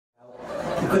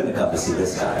couldn't have come to see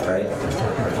this guy, right?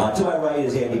 To my right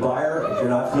is Andy Beyer. If you're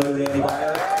not familiar with Andy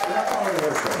Beyer, you're not following the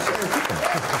horse race.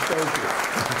 Thank you.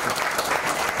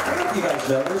 I don't know if you guys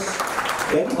know this.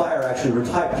 Andy Beyer actually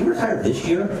retired. Did you retire this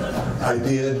year? I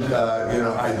did.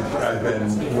 I've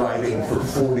been riding for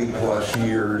 40+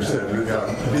 years and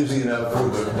busy enough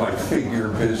with my figure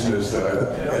business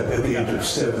that at the age of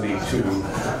 72,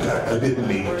 I didn't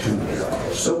need 2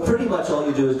 jobs. So pretty much all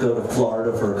you do is go to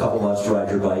Florida for a couple months to ride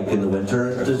your bike in the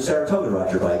winter, and to Saratoga to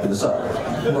ride your bike in the summer.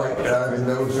 Right. I mean,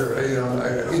 those are,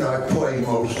 I play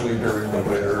mostly during the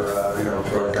winter,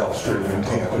 for Gulfstream and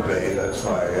Tampa Bay. That's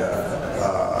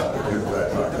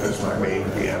my main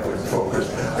gambling focus.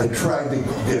 I tried to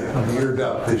get geared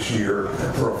up this year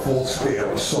for a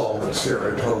full-scale assault at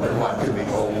Saratoga, like in the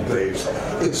old days.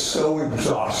 It's so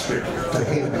exhausting to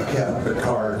handicap the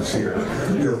cards here,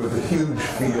 with the huge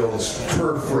fields,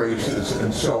 turf races,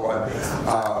 and so on.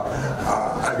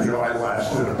 I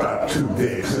lasted about 2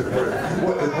 days. It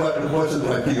wasn't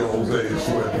like the old days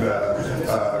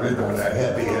when I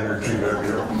had the energy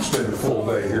to spend a full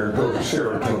day here, go to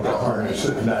Saratoga, harness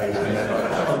at night, and then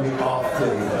on the off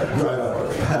day, drive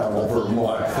out to Powell,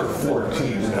 Vermont for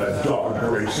 14 dog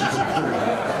races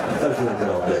and 3 Those were the good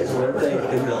old days. They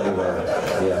really were.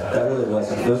 Yeah, that really was.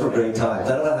 Those were great times.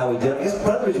 I don't know how we did. I guess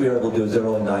part of the reason we were able to do is there were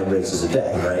only 9 races a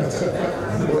day, right?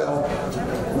 Well,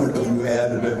 when you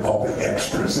added in all the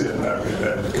extras in, that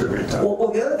could be tough.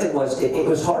 Well, the other thing was, it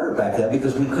was harder back then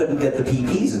because we couldn't get the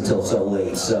PPs until so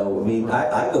late. So, I mean,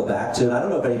 I go back to, and I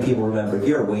don't know if any people remember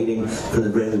here, waiting for the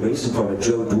daily racing program at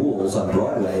Joe Douls on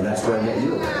Broadway, and that's where I met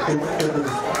you.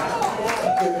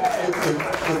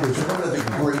 It was one of the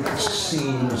great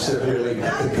scenes that really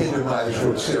epitomized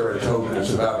what Saratoga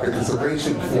is about, because the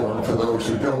racing form, for those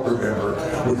who don't remember,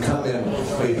 would come in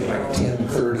maybe like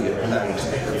 10:30 at night.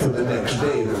 For the next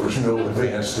day, there was no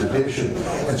advanced edition,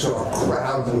 and so a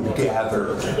crowd would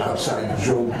gather outside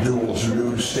Joe Douls'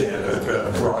 newsstand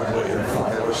at Broadway and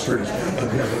Viola Street,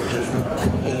 and they would just be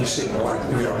pacing like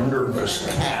nervous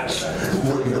cats,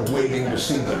 waiting to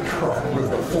see the truck with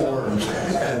the forms,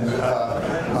 and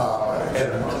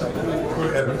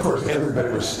of course, everybody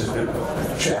was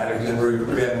chatting and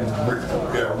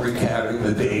recounting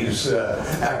the day's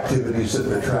activities at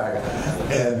the track.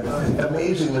 And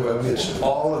amazingly, amidst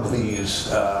all of these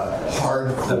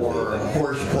hardcore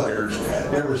horse players,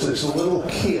 there was this little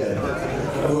kid,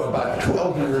 about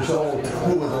 12 years old,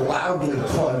 who would loudly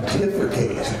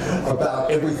pontificate about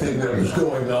everything that was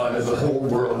going on in the whole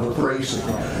world of racing.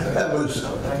 That was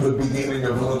the beginning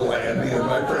of little Andy and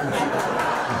my friendship.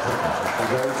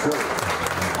 Very true. I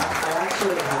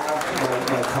actually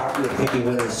have my copy of Picking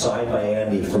Winners signed by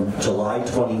Andy from July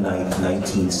 29th,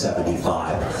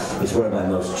 1975. It's one of my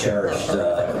most cherished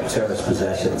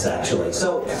possessions, actually.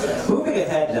 So, moving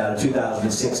ahead now to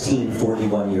 2016,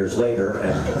 41 years later,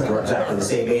 and we're exactly the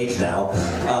same age now.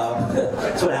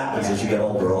 That's what happens as you get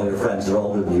older. All your friends are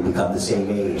older than you, become the same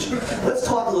age. Let's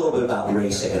talk a little bit about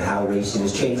racing and how racing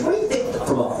has changed. What do you think,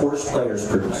 from a horse player's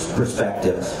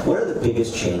perspective, what are the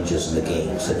biggest changes in the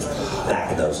game since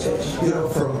back in those days?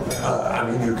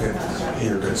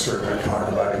 You can certainly talk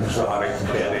about exotic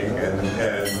betting and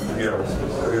a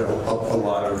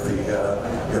lot of the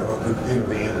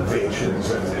innovations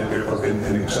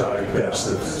and exotic bets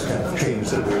that kind of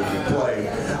changed the way we play.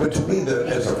 But to me,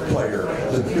 as a player,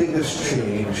 the biggest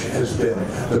change has been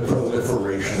the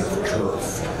proliferation of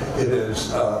turf. It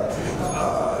is,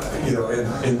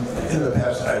 in the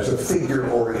past, as a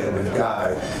figure-oriented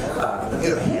guy,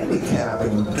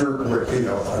 handicapping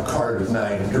a card of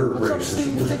 9 dirt races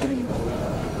was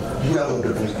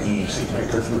relatively easy,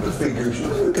 because with the figures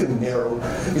you can narrow,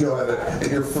 at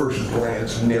your first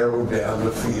glance, narrow down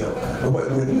the field.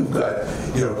 But when you've got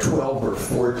 12 or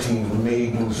 14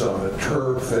 maidens on the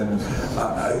turf, and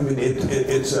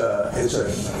it's a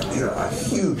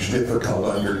huge, difficult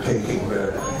undertaking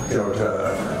to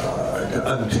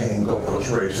untangle those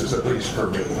races, at least for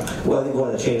me. Well, I think one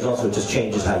of the changes also, it just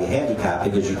changes how you handicap,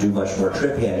 because you do much more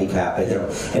trip handicapping,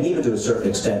 and even to a certain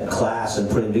extent class and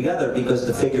putting together, because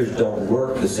the figures don't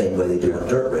work the same way they do in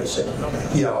dirt racing.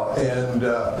 Yeah, and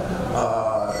the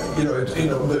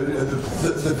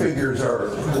figures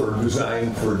were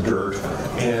designed for dirt,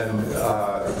 and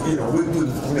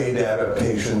we've made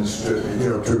adaptations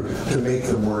to make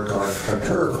them work on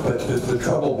turf. But the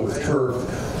trouble with turf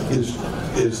is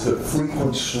the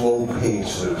frequent slow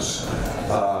paces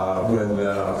when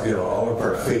all of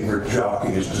our favorite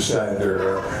jockeys decide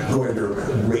they're going to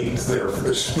rate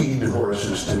their speed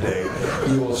horses today,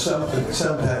 you will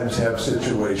sometimes have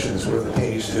situations where the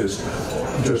pace is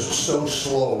just so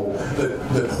slow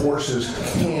that horses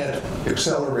can't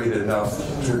accelerate enough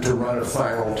to run a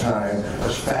final time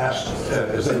as fast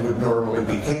as they would normally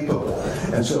be capable.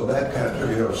 And so that kind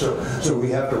of, so we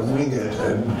have to wing it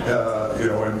and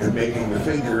making the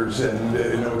figures, and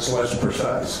it's less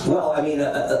precise. Well, I mean,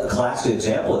 a classic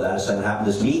example of that is something that happened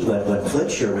this meet when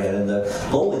Flintshire ran in the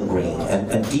Bowling Green,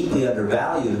 and Deeply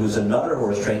Undervalued, who's another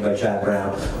horse trained by Chad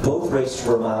Brown, both raced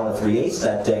for a mile and 3/8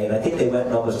 that day, and I think they went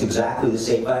in almost exactly the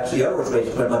same. Actually, the other horse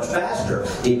raced went much faster,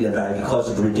 Deeply Undervalued, because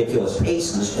of the ridiculous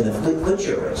pace in the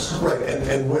Flintshire race. Right,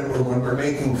 and when we're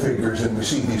making figures and we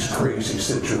see these crazy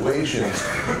situations,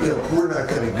 we're not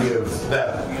going to give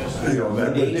that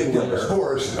ridiculous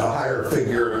horse a higher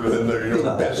figure than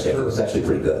the best actually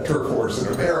pretty good turf horse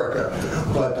in America.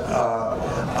 But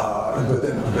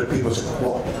people say,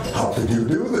 well, how could you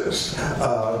do this?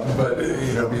 But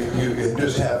you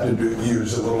just have to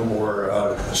use a little more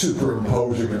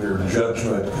superimposing of your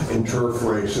judgment in turf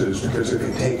races, because if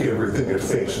you take everything at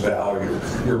face value,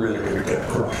 you're really going to get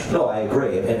crushed. No, I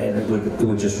agree, and it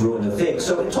would just ruin the thing.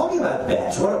 So, in talking about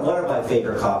bets, one of my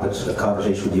favorite topics of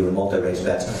conversation with you in multi-race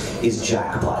bets is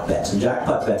jackpot bets. And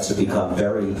jackpot bets have become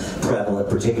very prevalent,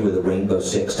 particularly the Rainbow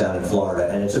Six down in Florida.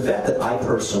 And it's a bet that I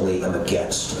personally am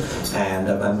against. And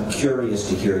I'm curious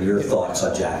to hear your thoughts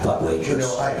on jackpot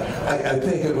wagers. I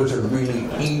think it was a really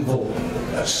evil,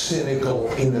 cynical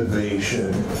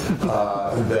innovation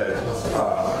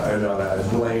and I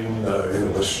blame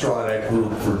the Stronach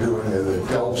group for doing it at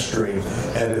Gulfstream,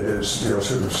 and it is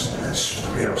sort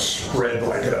of spread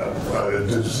like a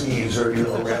disease around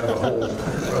the whole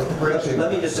racing.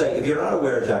 Let me just say, if you're not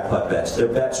aware of jackpot bets, they're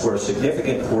bets where a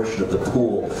significant portion of the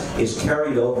pool is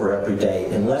carried over every day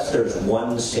unless there's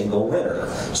one single winner.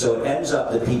 So it ends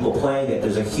up that people playing it,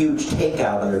 there's a huge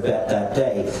takeout on their bet that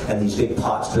day, and these big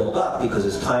pots build up because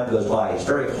as time goes by, it's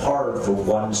very hard for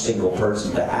one single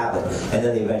person to have it, and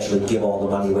then they eventually give all the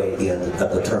money away at the end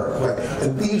of the term. Right,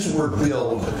 and these were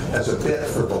billed as a bet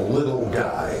for the little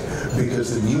guy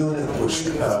because the unit was,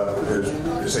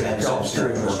 say,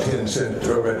 Gulfstream was 10 cents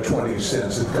or about 20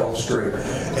 cents at Gulfstream,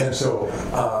 and so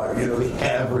the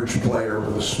average player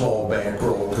with a small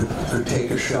bankroll could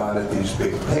take a shot at these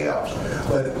big payoffs,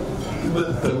 but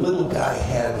the little guy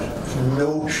had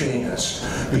no chance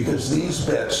because these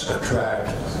bets attract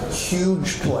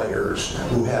huge players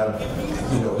who have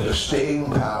the staying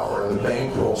power and the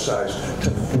bankroll size to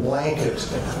blanket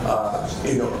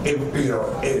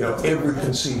every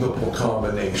conceivable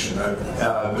combination,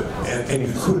 and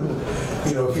you couldn't,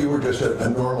 if you were just a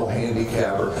normal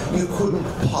handicapper, you couldn't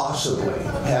possibly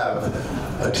have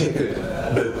a ticket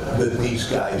that these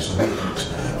guys didn't.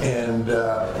 And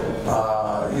the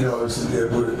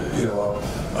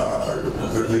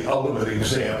ultimate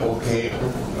example came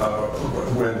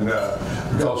when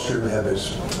Gulfstream had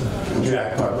this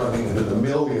jackpot running into the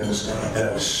millions, and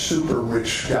a super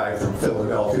rich guy from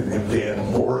Philadelphia named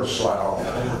Dan Borislaw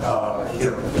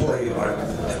played like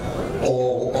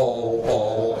all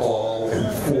in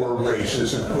 4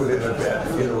 races and put in a bet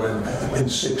in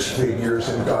 6 figures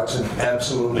and got some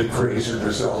absolutely crazy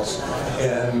results,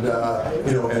 and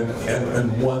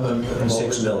won them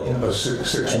 $6 million.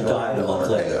 And died a month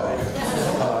later.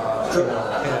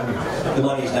 And the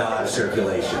money's now out of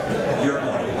circulation. Your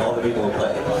money, all the people who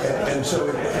play it. And so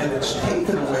it's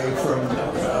taken away from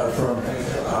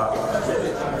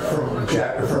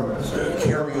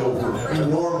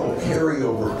normal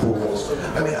carryover pools.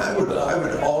 I mean, I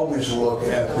would always look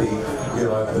at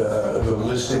the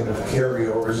listing of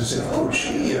carryovers and say, oh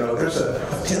gee, there's a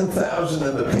 10,000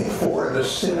 in the pay for and a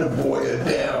Cinnaboya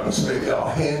Downs. Maybe I'll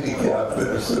handicap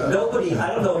this. Nobody, I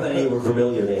don't know if any of you were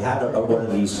familiar, they had one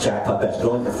of these jackpot bets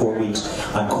going for 4 weeks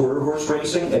on quarter horse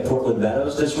racing at Portland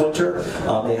Meadows this winter.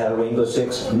 They had a Rainbow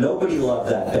Six. Nobody loved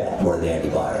that bet more than Andy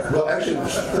Beyer. Well, actually, it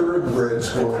was thoroughbreds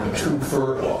going 2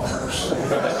 furlongs.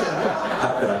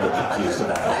 How could I get confused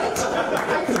about that?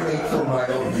 I can make for my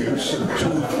own use some 2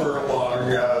 furlong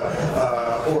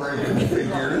Oregon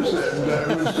figures,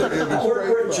 and it was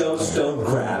Or Joe Stone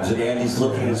grabs, and Andy's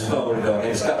looking at his phone and going,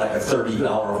 it's got like a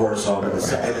 $30 horse on the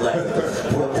second leg.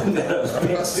 Portland Meadows,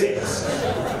 big 6.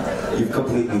 You've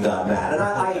completely gone mad.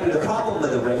 And the problem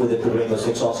with the Rainbow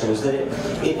Six also is that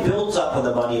it builds up on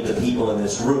the money of the people in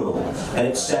this room, and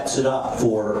it sets it up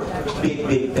for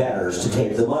big bettors to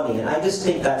take the money. And I just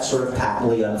think that's sort of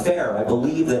patently unfair. I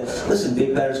believe that, listen,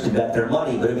 big bettors can bet their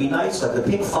money, but it'd be nice, like the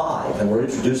pick 5, and we're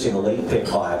introducing a late pick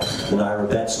 5, the NYRA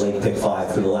bets late pick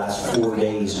 5 for the last 4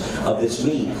 days of this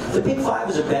meet. The pick 5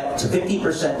 is a bet to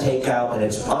 50% takeout, and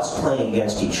it's us playing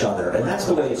against each other, and that's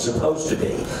the way it's supposed to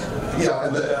be. Yeah,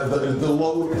 and the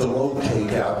low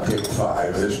takeout pick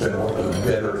 5 has been one of the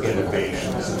better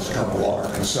innovations that's come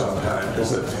along in some time,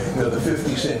 because the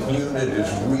 50-cent unit is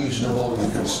reasonable.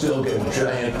 You can still get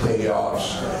giant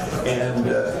payoffs, and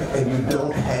you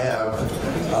don't have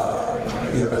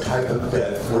a type of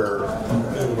bet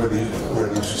where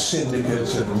these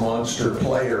syndicates and monster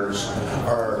players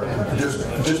are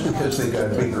just because they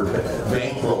got bigger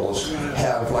bankrolls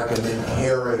have like an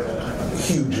inherent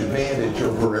huge advantage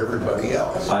over everybody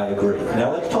else. I agree.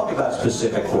 Now let's talk about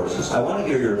specific horses. I want to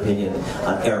hear your opinion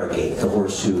on Arrogate, the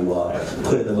horse who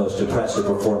put in the most impressive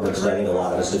performance that I think a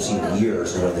lot of us have seen in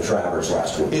years and won the Travers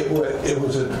last week. It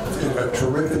was a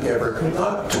terrific effort,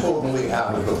 not totally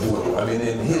out of the blue. I mean,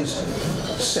 in his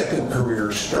second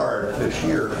career start this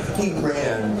year, he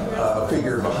ran a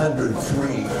figure of 103,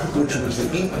 which was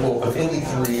the equal of any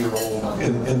 3-year-old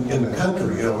in the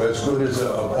country, as good as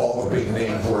all the big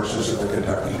name horses in the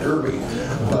Kentucky Derby.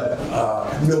 But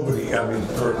nobody, I mean,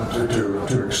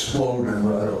 to explode and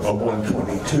run a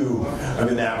 122, I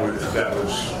mean, that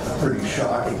was pretty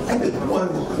shocking. I think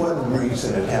one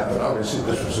reason it happened, obviously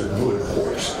this was a good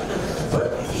horse,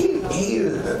 but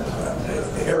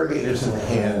Arrogate is in the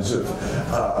hands of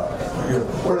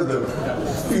one of the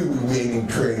few remaining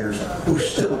trainers who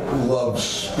still loves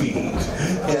speed.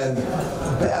 And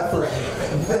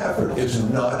Baffert is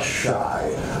not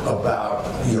shy about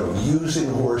using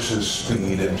horses'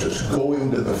 speed and just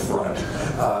going to the front,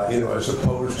 as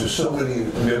opposed to so many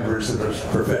members of this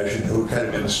profession who kind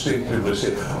of instinctively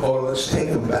say, "Oh, let's take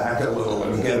them back a little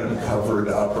and get them covered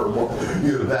up," or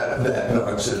that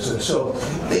nonsense. And so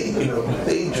they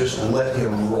just let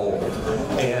him roll.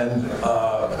 And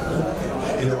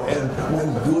and when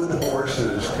good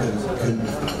horses can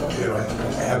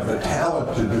have the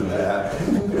talent to do that,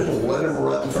 you just let them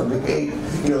run from the gate.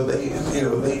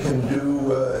 They can do.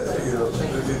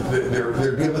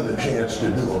 They're given the chance to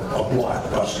do a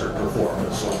blockbuster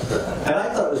performance like that. And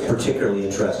I thought it was particularly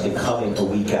interesting coming a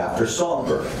week after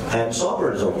Songbird. And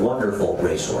Songbird is a wonderful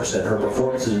racehorse, and her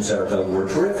performances in Saratoga were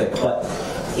terrific. But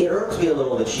it irks me a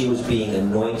little that she was being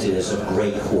anointed as a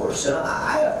great horse. And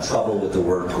I have trouble with the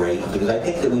word great, because I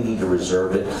think that we need to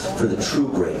reserve it for the true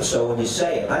great. So when you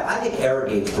say it, I think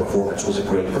Arrogate's performance was a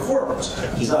great performance.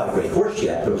 He's not a great horse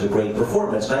yet, but it was a great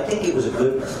performance. And I think it was a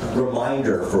good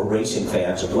reminder for racing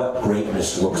fans of what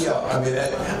greatness looks like. Yeah,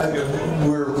 I mean,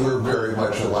 we're very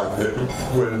much alike. That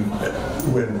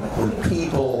when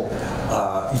people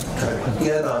try to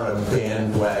get on a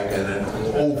bandwagon and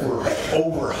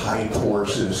overhype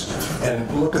horses and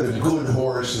look at a good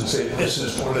horse and say this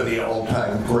is one of the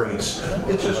all-time greats,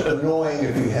 it's just annoying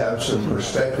if you have some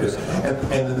perspective. And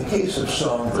in the case of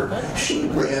Songbird, she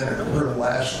ran her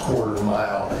last quarter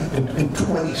mile in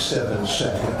 27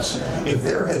 seconds. If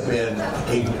there had been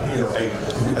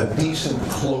a decent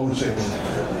closing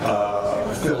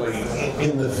filly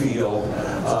in the field,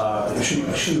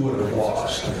 she would have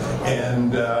lost.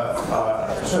 And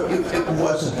so it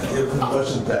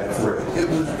wasn't that great. It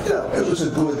was a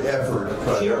good effort.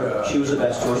 But, she was the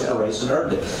best horse in the race and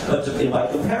earned it. But by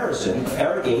comparison,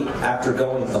 Arrogate, after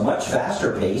going a much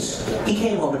faster pace, he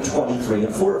came home at 23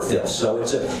 4/5. So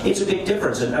it's a big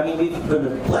difference. And I mean, we've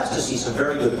been blessed to see some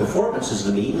very good performances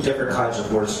in the meet, different kinds of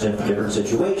horses in different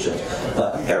situations.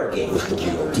 But Arrogate was the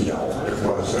real deal. It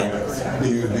was.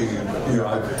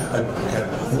 I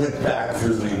went back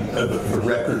through the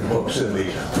record books and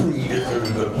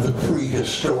the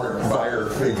prehistoric Beyer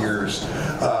figures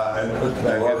and looked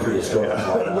back at prehistoric.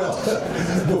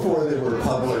 Before they were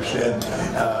published, and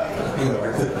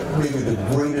maybe the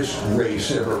greatest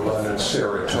race ever run at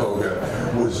Saratoga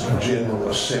was General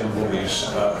Assembly's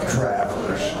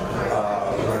Travers.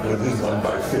 When he won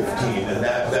by 15, and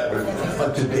that would,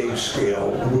 on today's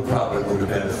scale, would have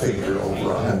been a figure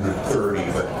over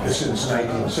 130. But since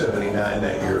 1979,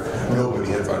 that year,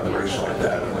 nobody had run a race like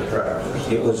that in the Travers.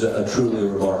 It was a truly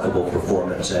remarkable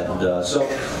performance. And so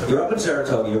you're up in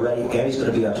Saratoga. You're ready. Gabby's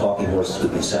going to be on Talking Horses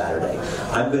with me Saturday.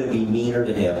 I'm going to be meaner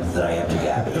to him than I am to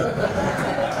Gabby.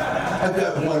 I've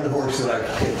got one horse that I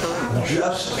picked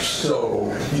just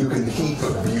so you can heap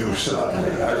abuse on me.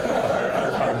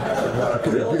 I'm not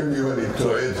going to give you any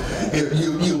toys.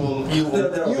 You will.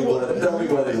 There'll be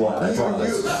more than one. I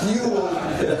promise. You will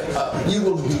You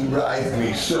will deride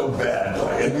me so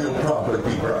badly, and you'll probably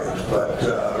be right, but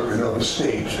the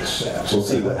stage is set. We'll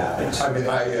see what happens. I mean,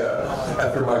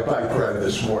 after my bike ride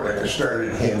this morning, I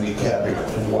started handicapping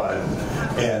at 1,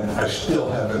 and I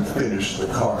still haven't finished the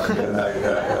card.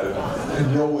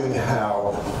 And knowing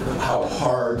how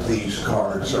hard these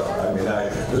cards are, I mean,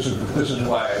 this is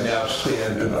why I now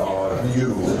stand in awe of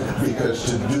you, because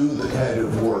to do the kind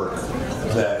of work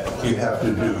that you have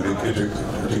to do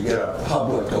to get up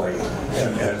publicly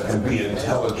and be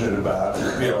intelligent about,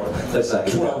 Let's not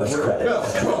give you that much credit.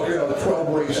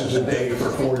 12 races a day for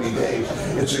 40 days.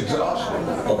 It's exhausting.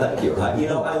 Well, thank you. I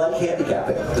like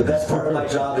handicapping. The best part of my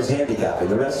job is handicapping.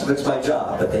 The rest of it's my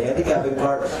job. But the handicapping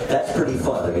part, that's pretty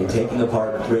fun. I mean, taking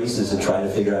apart races and trying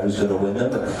to figure out who's going to win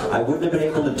them. I wouldn't have been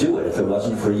able to do it if it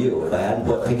wasn't for you. If I hadn't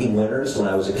put picking winners when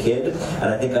I was a kid, and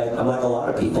I think I'm like a lot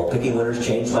of people, picking winners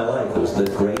changed my life. It was the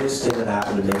greatest thing that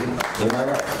happened to me in my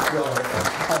life. Well,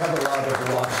 I have a lot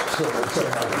of lost silver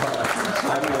in my life.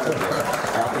 I'm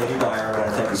Beyer. I want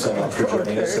to thank you so much for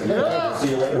joining us. And see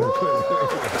you later.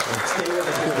 Stay with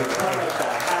us. We'll be right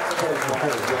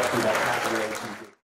back.